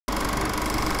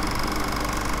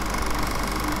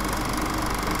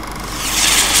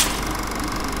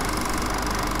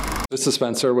This is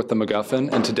Spencer with The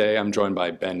MacGuffin, and today I'm joined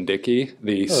by Ben Dickey,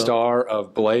 the Hello. star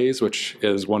of Blaze, which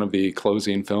is one of the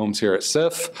closing films here at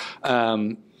SIFF. I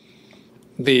don't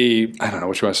know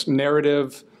which one,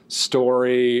 narrative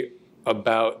story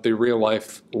about the real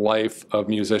life of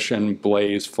musician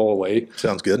Blaze Foley.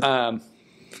 Sounds good. I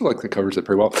feel like that covers it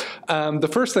pretty well. The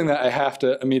first thing that I have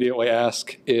to immediately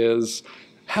ask is,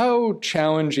 how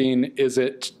challenging is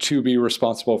it to be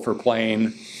responsible for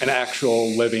playing an actual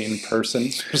living person,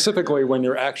 specifically when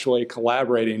you're actually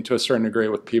collaborating to a certain degree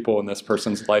with people in this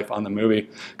person's life on the movie?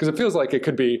 Because it feels like it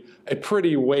could be a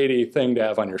pretty weighty thing to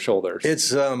have on your shoulders.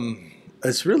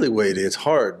 It's really weighty. It's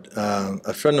hard.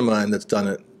 A friend of mine that's done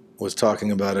it was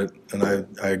talking about it, and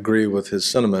I agree with his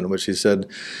sentiment, which he said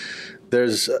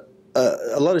there's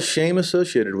a lot of shame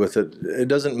associated with it. It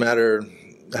doesn't matter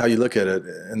how you look at it,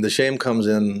 and the shame comes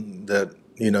in that,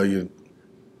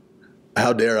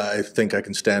 how dare I think I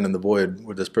can stand in the void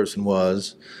where this person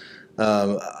was.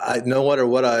 No matter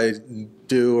what I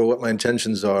do or what my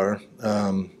intentions are,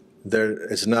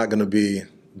 it's not going to be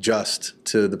just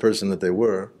to the person that they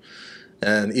were.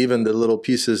 And even the little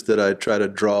pieces that I try to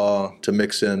draw to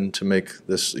mix in to make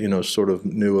this, sort of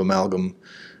new amalgam,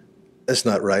 that's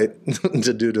not right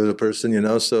to do to a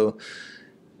person, So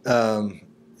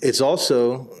it's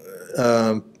also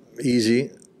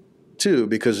easy, too,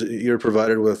 because you're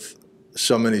provided with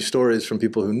so many stories from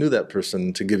people who knew that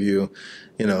person to give you,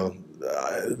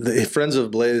 the friends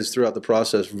of Blaze throughout the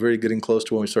process, very getting close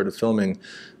to when we started filming,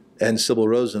 and Sybil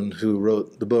Rosen, who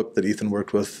wrote the book that Ethan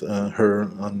worked with her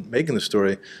on making the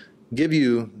story, give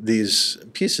you these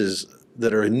pieces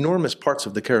that are enormous parts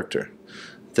of the character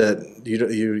that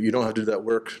you don't have to do that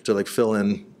work to fill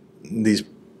in these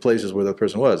places where that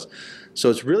person was. So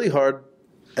it's really hard,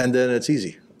 and then it's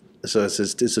easy. So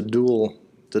it's a dual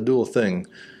thing.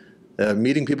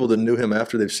 Meeting people that knew him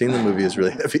after they've seen the movie is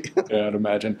really heavy. Yeah, I'd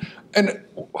imagine. And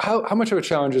how much of a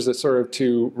challenge is it sort of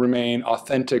to remain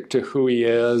authentic to who he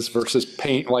is versus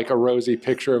paint like a rosy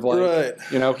picture of right.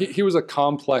 He was a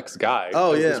complex guy.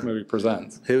 Oh, yeah. This movie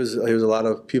presents. He was a lot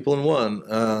of people in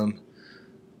one.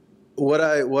 What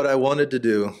I wanted to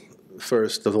do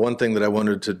first, the one thing that I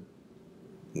wanted to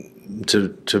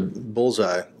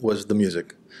bullseye was the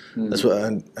music. That's what,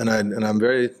 and I'm a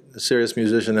very serious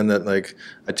musician in that,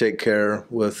 I take care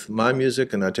with my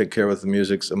music and I take care with the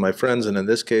music of my friends. And in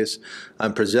this case,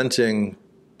 I'm presenting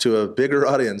to a bigger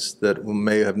audience that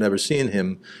may have never seen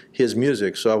his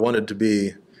music. So I wanted to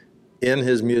be in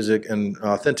his music and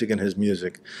authentic in his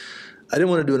music. I didn't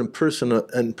want to do an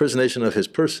impersonation of his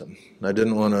person. I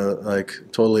didn't want to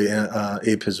totally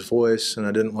ape his voice, and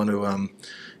I didn't want to.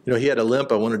 He had a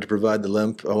limp. I wanted to provide the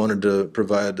limp. I wanted to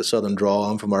provide the Southern drawl.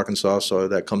 I'm from Arkansas, so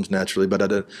that comes naturally. But I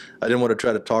didn't want to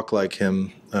try to talk like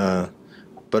him.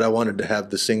 But I wanted to have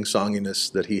the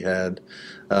sing-songiness that he had.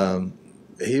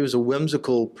 He was a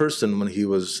whimsical person when he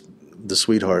was the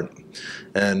sweetheart,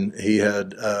 and he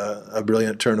had a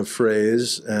brilliant turn of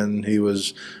phrase, and he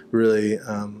was really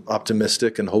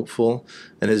optimistic and hopeful,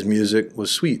 and his music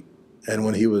was sweet. And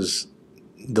when he was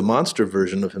the monster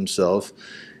version of himself,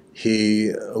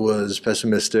 he was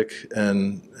pessimistic,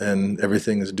 and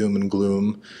everything is doom and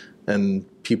gloom, and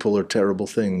people are terrible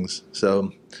things.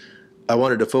 So I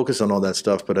wanted to focus on all that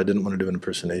stuff, but I didn't want to do an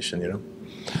impersonation,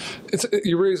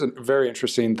 You raise a very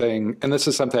interesting thing, and this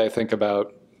is something I think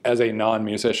about as a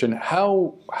non-musician.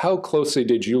 How closely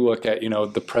did you look at,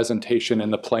 the presentation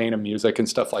and the playing of music and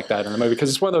stuff like that in the movie?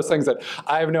 Because it's one of those things that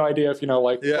I have no idea if,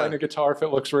 playing a guitar, if it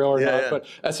looks real or not. Yeah. But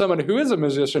as someone who is a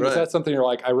musician, is that something you're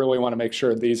like, I really want to make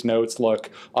sure these notes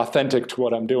look authentic to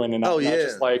what I'm doing and not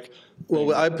just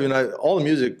Well, all the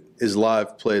music is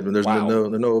live played, but there's no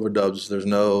overdubs. There's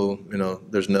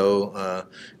no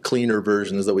cleaner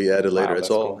versions that we added later.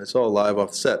 Wow, it's all live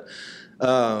off the set.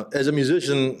 As a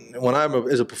musician,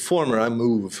 as a performer, I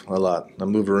move a lot. I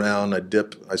move around, I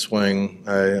dip, I swing,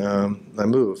 I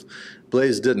move.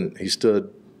 Blaze didn't. He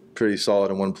stood pretty solid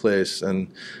in one place,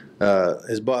 and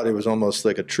his body was almost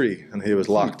like a tree, and he was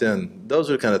locked in. Those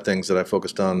are the kind of things that I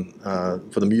focused on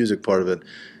for the music part of it.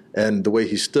 And the way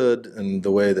he stood, and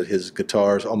the way that his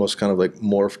guitars almost kind of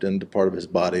morphed into part of his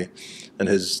body, and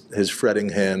his fretting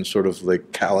hand sort of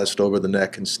calloused over the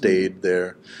neck and stayed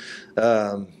there.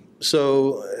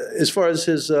 So as far as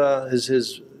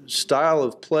his style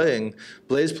of playing,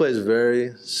 Blaze plays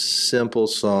very simple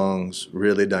songs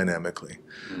really dynamically.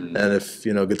 And if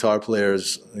guitar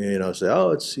players say,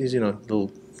 oh, it's easy,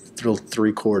 little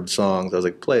 3-chord songs, I was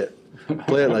like, play it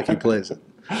like he plays it.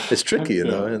 It's tricky,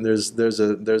 and there's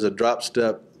a drop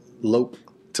step lope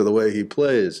to the way he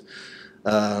plays.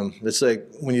 It's like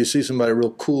when you see somebody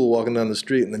real cool walking down the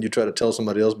street, and then you try to tell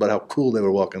somebody else about how cool they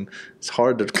were walking. It's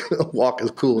hard to walk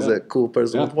as cool as that cool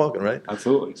person was walking, right?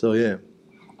 Absolutely. So yeah.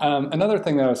 Another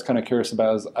thing that I was kind of curious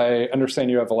about is I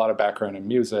understand you have a lot of background in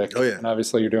music, and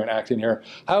obviously you're doing acting here.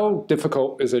 How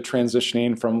difficult is it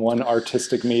transitioning from one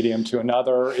artistic medium to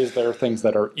another? Is there things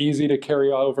that are easy to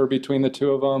carry over between the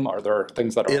two of them? Are there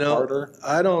things that are harder?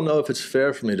 I don't know if it's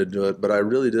fair for me to do it, but I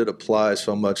really did apply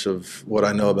so much of what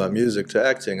I know about music to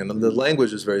acting, and the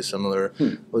language is very similar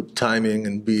with timing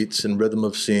and beats and rhythm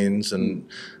of scenes, and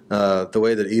the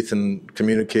way that Ethan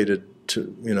communicated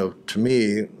to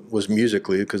me was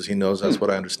musically, because he knows that's what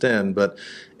I understand. But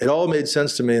it all made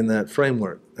sense to me in that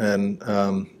framework.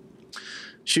 And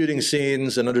shooting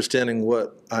scenes and understanding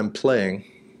what I'm playing,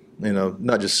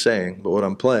 not just saying, but what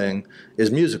I'm playing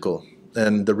is musical.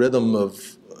 And the rhythm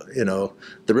of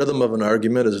an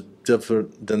argument is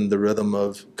different than the rhythm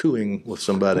of cooing with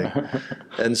somebody.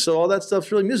 And so all that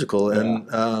stuff's really musical. And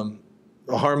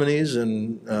harmonies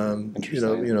and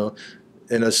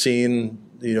in a scene,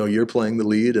 you're playing the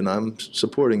lead and I'm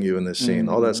supporting you in this scene.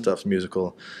 All that stuff's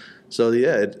musical. So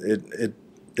yeah,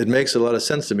 it makes a lot of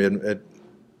sense to me.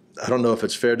 I don't know if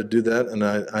it's fair to do that, and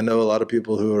I know a lot of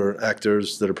people who are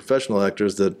actors that are professional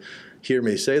actors that hear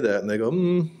me say that and they go,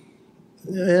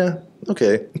 yeah,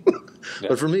 okay.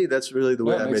 But for me, that's really the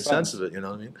way I made sense of it. You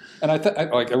know what I mean? And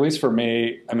at least for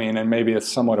me, and maybe it's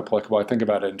somewhat applicable. I think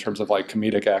about it in terms of like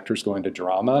comedic actors going to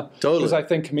drama. Totally. Because I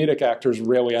think comedic actors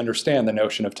really understand the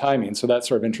notion of timing. So that's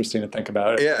sort of interesting to think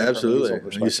about. Yeah, absolutely.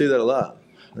 You see that a lot.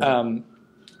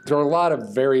 There are a lot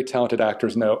of very talented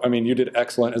actors. You did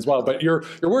excellent as well. But you're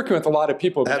working with a lot of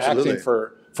people who've been acting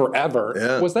for forever.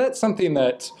 Yeah. Was that something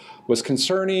that was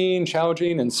concerning,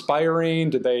 challenging, inspiring?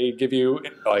 Did they give you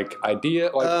idea?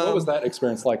 What was that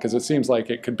experience like? Because it seems like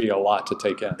it could be a lot to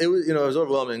take in. It was, it was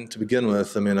overwhelming to begin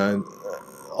with.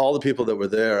 All the people that were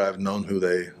there, I've known who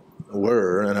they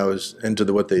were, and I was into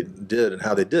what they did and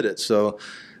how they did it. So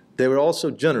they were all so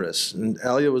generous. And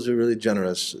Alia was really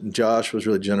generous. Josh was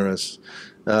really generous.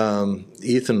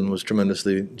 Ethan was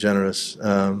tremendously generous.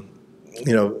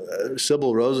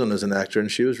 Sybil Rosen is an actor, and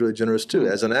she was really generous too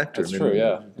as an actor. That's true,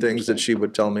 yeah. Things that she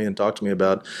would tell me and talk to me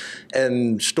about,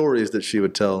 and stories that she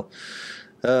would tell.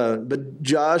 But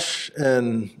Josh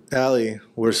and Allie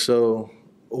were so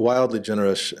wildly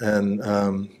generous, and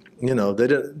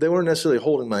they weren't necessarily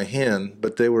holding my hand,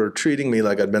 but they were treating me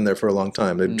like I'd been there for a long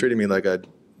time. They treated me like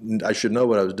I should know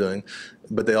what I was doing,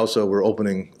 but they also were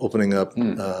opening up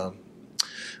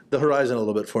the horizon a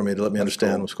little bit for me to let me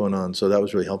understand what's going on. So that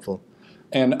was really helpful.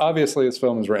 And obviously this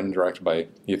film is written and directed by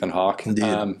Ethan Hawke.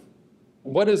 Indeed.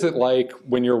 What is it like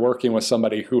when you're working with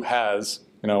somebody who has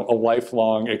a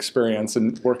lifelong experience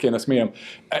in working in this medium?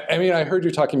 I heard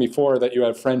you talking before that you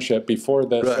had friendship before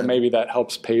this, right. So maybe that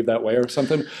helps pave that way or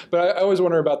something. But I always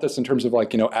wonder about this in terms of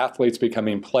athletes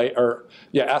becoming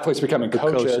athletes becoming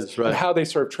coaches right. And how they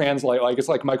sort of translate. It's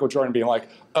like Michael Jordan being like,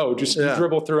 oh, just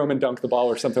dribble through them and dunk the ball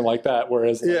or something like that.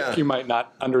 Whereas you might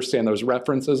not understand those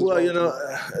references. Well,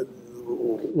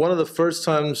 one of the first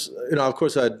times, of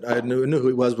course I knew who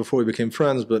he was before we became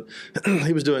friends, but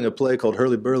he was doing a play called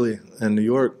Hurly Burly in New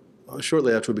York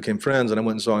shortly after we became friends, and I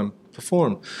went and saw him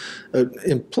perform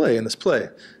in this play.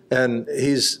 And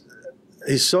he's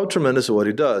so tremendous at what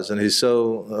he does, and he's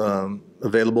so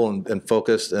available and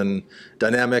focused and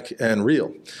dynamic and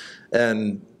real.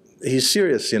 And he's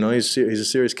serious, he's a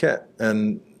serious cat.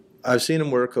 And I've seen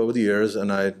him work over the years, and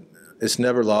it's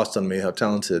never lost on me how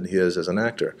talented he is as an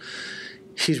actor.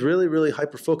 He's really, really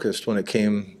hyper-focused when it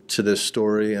came to this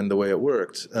story and the way it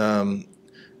worked.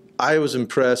 I was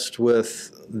impressed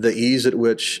with the ease at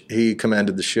which he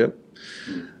commanded the ship,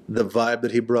 the vibe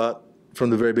that he brought from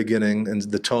the very beginning, and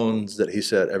the tones that he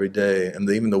set every day, and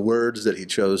even the words that he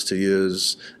chose to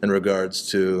use in regards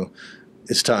to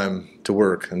it's time to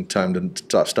work and time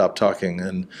to stop talking.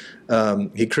 And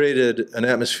he created an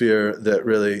atmosphere that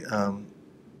really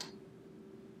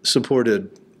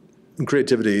supported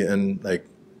creativity and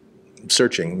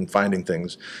searching and finding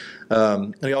things.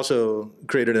 And he also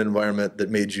created an environment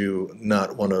that made you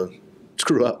not want to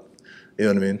screw up. You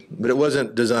know what I mean? But it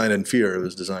wasn't designed in fear. It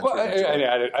was designed for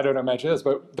I don't imagine this,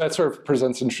 but that sort of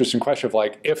presents an interesting question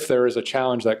of if there is a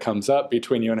challenge that comes up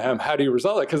between you and him, how do you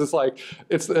resolve it? Because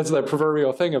it's the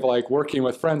proverbial thing of working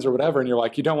with friends or whatever, and you're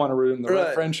you don't want to ruin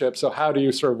the friendship. So how do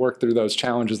you sort of work through those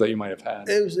challenges that you might have had?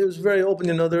 It was very open.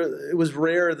 It was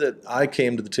rare that I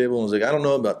came to the table and was like, I don't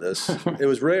know about this. It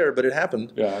was rare, but it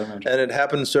happened. Yeah, I imagine. And it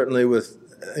happened certainly with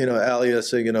Alia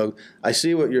saying, I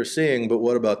see what you're seeing, but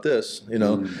what about this?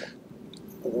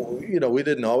 We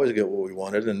didn't always get what we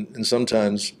wanted, and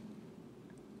sometimes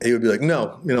he would be like,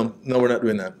 no, no, we're not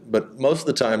doing that. But most of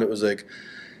the time it was like,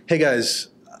 hey guys,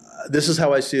 this is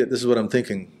how I see it. This is what I'm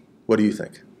thinking. What do you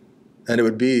think? And it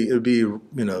would be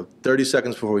 30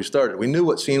 seconds before we started. We knew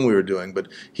what scene we were doing, but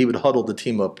he would huddle the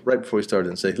team up right before we started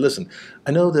and say, listen,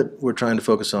 I know that we're trying to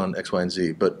focus on X, Y, and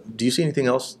Z, but do you see anything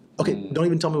else? Okay, don't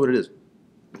even tell me what it is.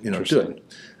 Do it.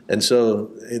 And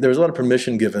so there was a lot of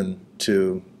permission given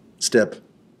to step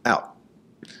out.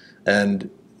 And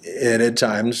at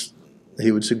times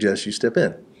he would suggest you step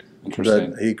in.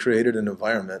 But he created an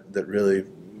environment that really,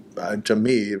 to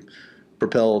me,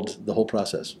 propelled the whole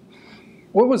process.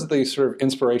 What was the sort of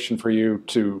inspiration for you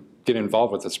to get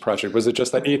involved with this project? Was it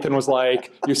just that Ethan was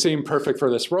like, you seem perfect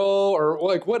for this role? Or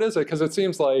like, what is it? Because it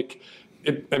seems like,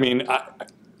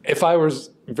 if I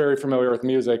was very familiar with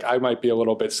music, I might be a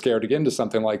little bit scared to get into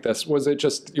something like this. Was it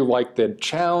just you liked the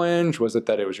challenge? Was it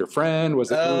that it was your friend?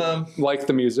 Was it you liked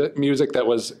the music that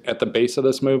was at the base of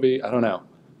this movie? I don't know.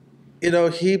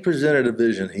 He presented a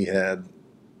vision he had,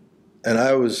 and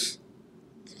I was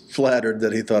flattered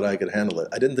that he thought I could handle it.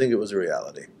 I didn't think it was a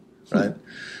reality, right?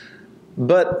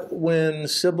 But when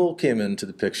Sybil came into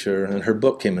the picture and her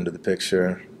book came into the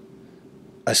picture,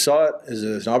 I saw it as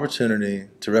an opportunity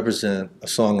to represent a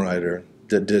songwriter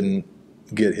that didn't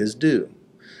get his due.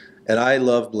 And I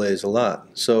love Blaze a lot.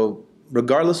 So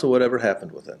regardless of whatever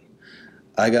happened with it,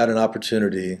 I got an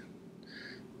opportunity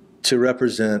to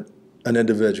represent an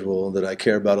individual that I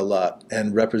care about a lot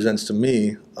and represents to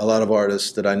me a lot of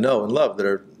artists that I know and love that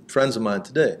are friends of mine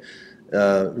today.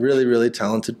 Really, really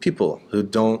talented people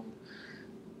who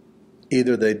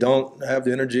either they don't have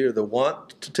the energy or the want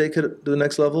to take it to the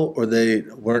next level, or they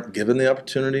weren't given the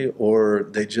opportunity, or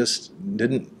they just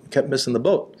kept missing the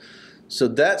boat. So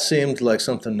that seemed like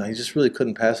something I just really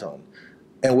couldn't pass on.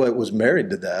 And what was married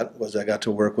to that was I got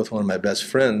to work with one of my best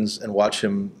friends and watch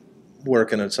him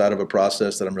work inside of a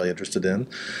process that I'm really interested in.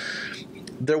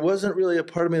 There wasn't really a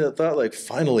part of me that thought, like,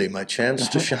 finally, my chance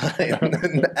to shine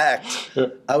and act.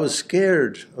 I was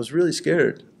scared. I was really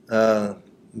scared.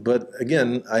 But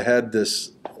again, I had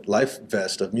this life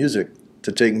vest of music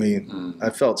to take me. I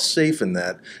felt safe in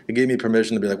that. It gave me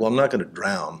permission to be like, well, I'm not going to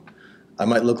drown. I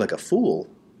might look like a fool,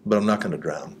 but I'm not going to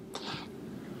drown.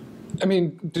 I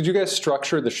mean, did you guys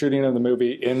structure the shooting of the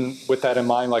movie with that in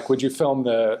mind? Like, would you film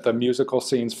the musical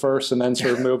scenes first and then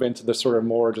sort of move into the sort of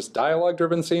more just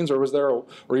dialogue-driven scenes, or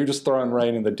were you just thrown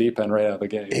right in the deep end right out of the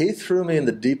gate? He threw me in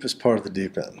the deepest part of the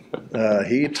deep end.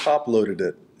 He top-loaded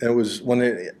it. It was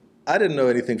I didn't know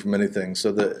anything from anything,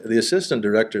 so the assistant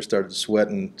director started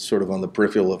sweating sort of on the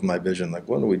peripheral of my vision, like,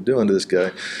 what are we doing to this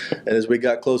guy? And as we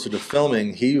got closer to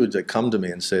filming, he would come to me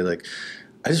and say, like,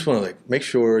 I just want to make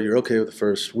sure you're okay with the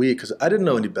first week, because I didn't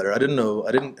know any better. I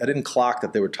didn't clock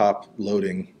that they were top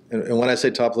loading. And when I say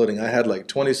top loading, I had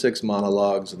 26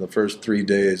 monologues in the first 3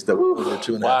 days that were over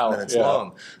 2.5 minutes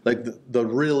long, like the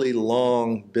really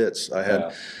long bits I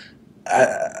had.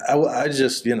 I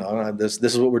just this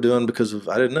is what we're doing because of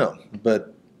I didn't know.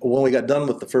 But when we got done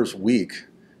with the first week,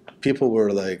 people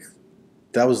were like,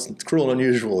 that was cruel and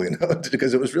unusual,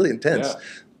 because it was really intense. Yeah.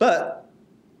 But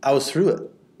I was through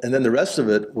it. And then the rest of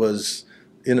it was,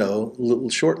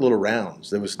 short little rounds.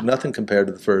 There was nothing compared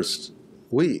to the first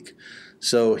week.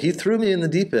 So he threw me in the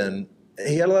deep end.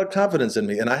 He had a lot of confidence in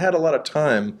me, and I had a lot of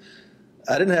time.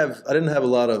 I didn't have a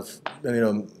lot of, I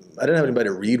didn't have anybody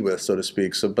to read with, so to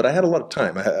speak. But I had a lot of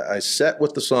time. I sat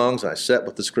with the songs, I sat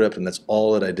with the script, and that's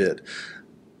all that I did.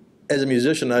 As a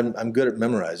musician, I'm good at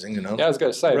memorizing, Yeah, I was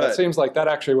going to say, That seems like that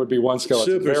actually would be one skill.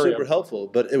 Super helpful.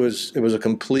 But it was a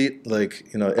complete,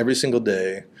 every single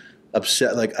day,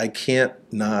 upset, I can't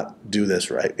not do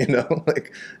this right,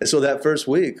 And so that first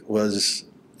week it was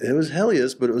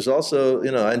hellish, but it was also,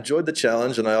 I enjoyed the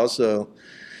challenge, and I also,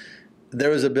 there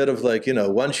was a bit of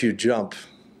once you jump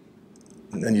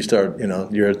and you start,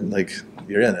 you're in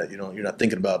it, you're not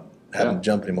thinking about having to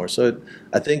jump anymore. So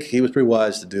I think he was pretty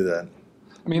wise to do that.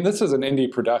 I mean, this is an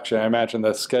indie production. I imagine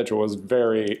the schedule was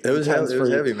very intense. It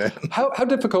was heavy, man. How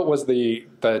difficult was the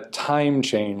time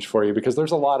change for you? Because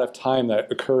there's a lot of time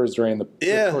that occurs during the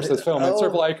course of the film. It's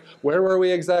sort of where were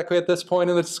we exactly at this point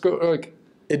in the school?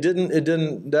 It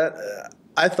didn't.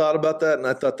 I thought about that, and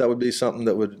I thought that would be something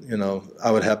that would, I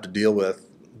would have to deal with.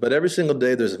 But every single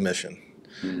day there's a mission.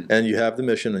 And you have the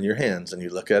mission in your hands, and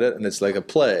you look at it, and it's like a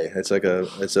play. It's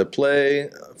a play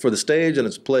for the stage, and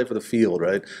it's a play for the field,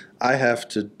 right? I have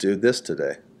to do this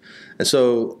today. And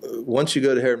so once you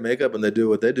go to hair and makeup and they do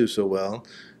what they do so well,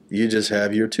 you just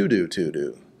have your to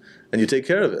do, and you take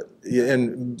care of it.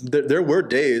 And there were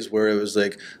days where it was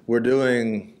we're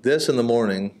doing this in the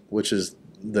morning, which is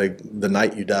the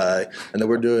night you die, and then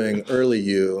we're doing early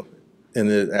you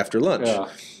after lunch. Yeah.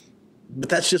 but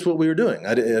that's just what we were doing.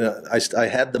 I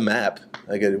had the map.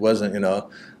 Like it wasn't,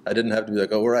 I didn't have to be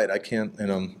like, oh, right, I can't,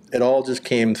 it all just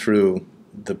came through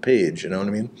the page, you know what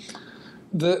I mean?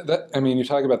 You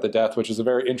talk about the death, which is a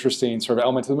very interesting sort of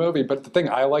element to the movie, but the thing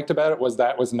I liked about it was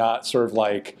that was not sort of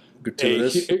like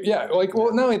gratuitous. Not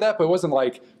only that, but it wasn't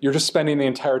like you're just spending the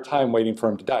entire time waiting for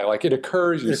him to die. Like it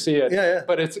occurs, you see it,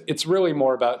 but it's really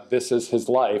more about this is his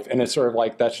life, and it's sort of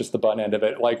like that's just the butt end of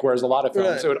it. Like whereas a lot of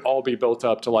films, it would all be built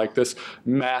up to like this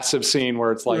massive scene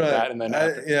where it's like that, and then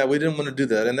we didn't want to do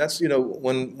that, and that's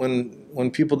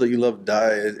when people that you love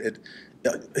die,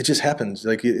 it just happens.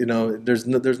 Like there's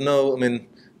no. I mean,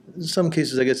 in some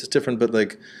cases I guess it's different, but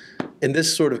like in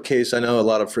this sort of case, I know a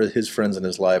lot of his friends in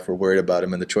his life were worried about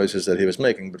him and the choices that he was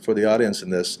making. But for the audience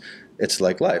in this, it's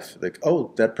like life. Like,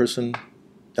 oh, that person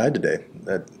died today.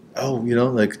 And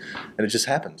it just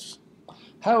happens.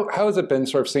 How has it been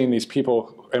sort of seeing these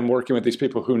people and working with these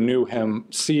people who knew him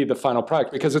see the final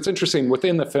product? Because it's interesting,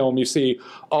 within the film you see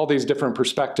all these different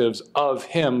perspectives of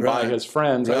him by his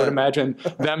friends. I would imagine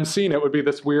them seeing it would be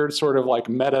this weird sort of like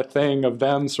meta thing of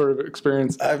them sort of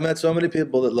experience. I've met so many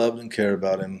people that loved and care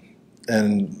about him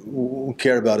and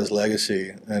care about his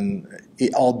legacy, and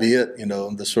albeit,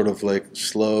 the sort of like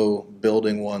slow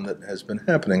building one that has been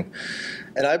happening.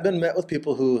 And I've been met with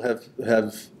people who have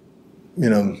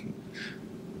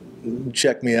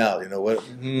check me out, I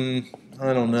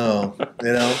don't know,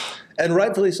 and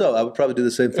rightfully so. I would probably do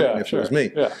the same thing if it was me.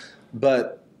 Yeah.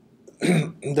 But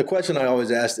the question I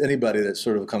always ask anybody that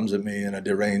sort of comes at me in a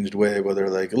deranged way, where they're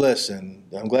like, listen,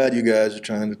 I'm glad you guys are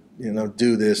trying to,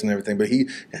 do this and everything, but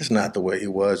that's not the way he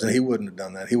was, and he wouldn't have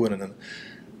done that. He wouldn't have done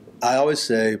that. I always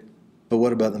say, but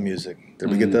what about the music?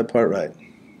 Did we get that part right?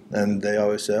 And they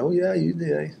always say, oh, yeah, you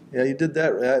did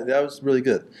that. That was really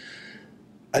good.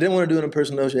 I didn't want to do an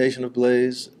impersonation of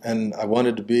Blaze, and I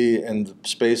wanted to be in the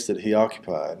space that he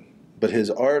occupied. But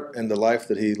his art and the life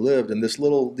that he lived, and these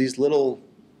little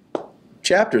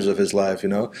chapters of his life,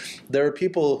 there are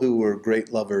people who were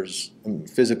great lovers,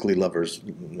 physically lovers,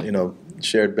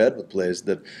 shared bed with Blaze.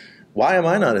 That why am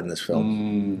I not in this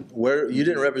film? Where you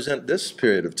didn't represent this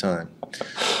period of time.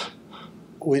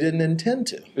 We didn't intend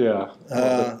to. Yeah.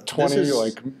 The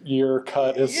 20-year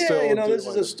cut is still... this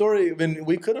is a story. I mean,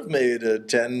 we could have made a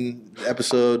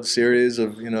 10-episode series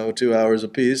of, 2 hours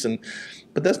apiece,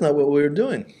 but that's not what we were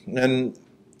doing. And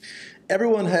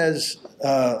everyone has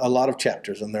a lot of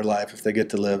chapters in their life if they get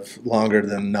to live longer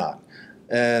than not.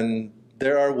 And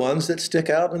there are ones that stick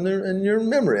out in your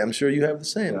memory. I'm sure you have the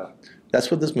same. Yeah.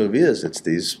 That's what this movie is. It's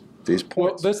these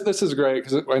points. Well, this is great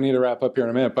because I need to wrap up here in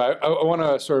a minute, but I want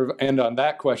to sort of end on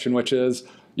that question, which is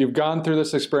you've gone through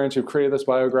this experience, you've created this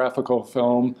biographical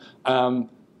film.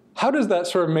 How does that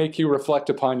sort of make you reflect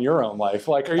upon your own life?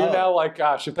 Like, are you now like,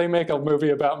 gosh, if they make a movie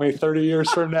about me 30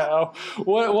 years from now,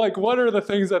 what are the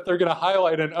things that they're going to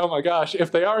highlight? And oh my gosh,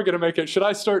 if they are going to make it, should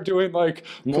I start doing like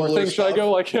more things? Stuff. Should I go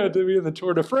like to be in the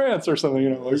Tour de France or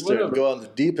something? Go on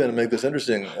the deep end and make this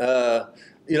interesting.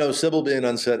 Sybil being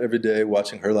on set every day,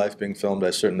 watching her life being filmed, I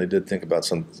certainly did think about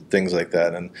some things like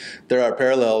that. And there are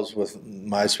parallels with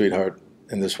my sweetheart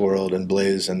in this world and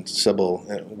Blaze and Sybil.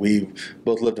 We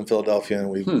both lived in Philadelphia, and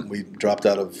we dropped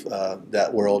out of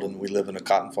that world, and we live in a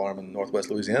cotton farm in northwest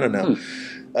Louisiana now.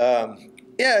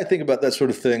 I think about that sort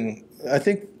of thing. I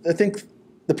think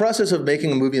the process of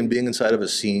making a movie and being inside of a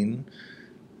scene,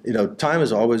 time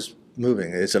is always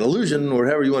moving. It's an illusion, or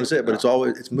however you want to say it, but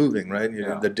it's moving, right?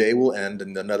 The day will end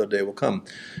and another day will come.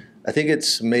 I think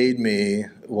it's made me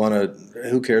want to,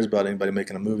 who cares about anybody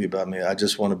making a movie about me? I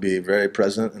just want to be very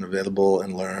present and available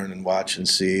and learn and watch and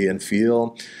see and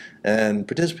feel and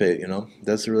participate,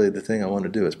 That's really the thing I want to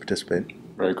do, is participate.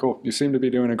 Very cool. You seem to be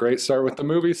doing a great start with the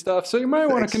movie stuff, so you might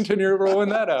want to continue rolling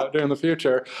that out in the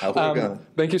future.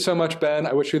 Thank you so much, Ben.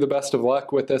 I wish you the best of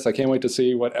luck with this. I can't wait to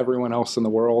see what everyone else in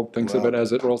the world thinks of it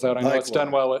as it rolls out. I know it's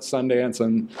done well at Sundance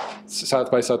and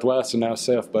South by Southwest and now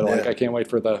SIFF, but I can't wait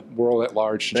for the world at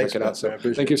large to check it out. So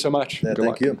thank you so much. Good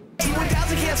luck. Thank you.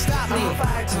 Can't stop me. I'm on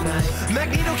fire tonight.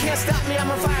 Magneto can't stop me. I'm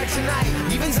on fire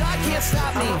tonight. Even Zod can't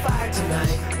stop me. I'm on fire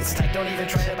tonight. It's tight. Don't even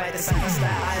try to bite the side of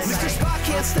style. Mr. Spock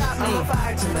can't stop me. I'm on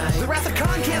fire tonight. The Wrath of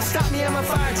Khan can't stop me. I'm on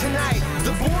fire tonight.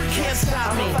 The Borg can't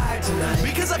stop me. I'm on fire tonight.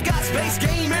 Because I've got space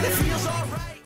game and it feels alright.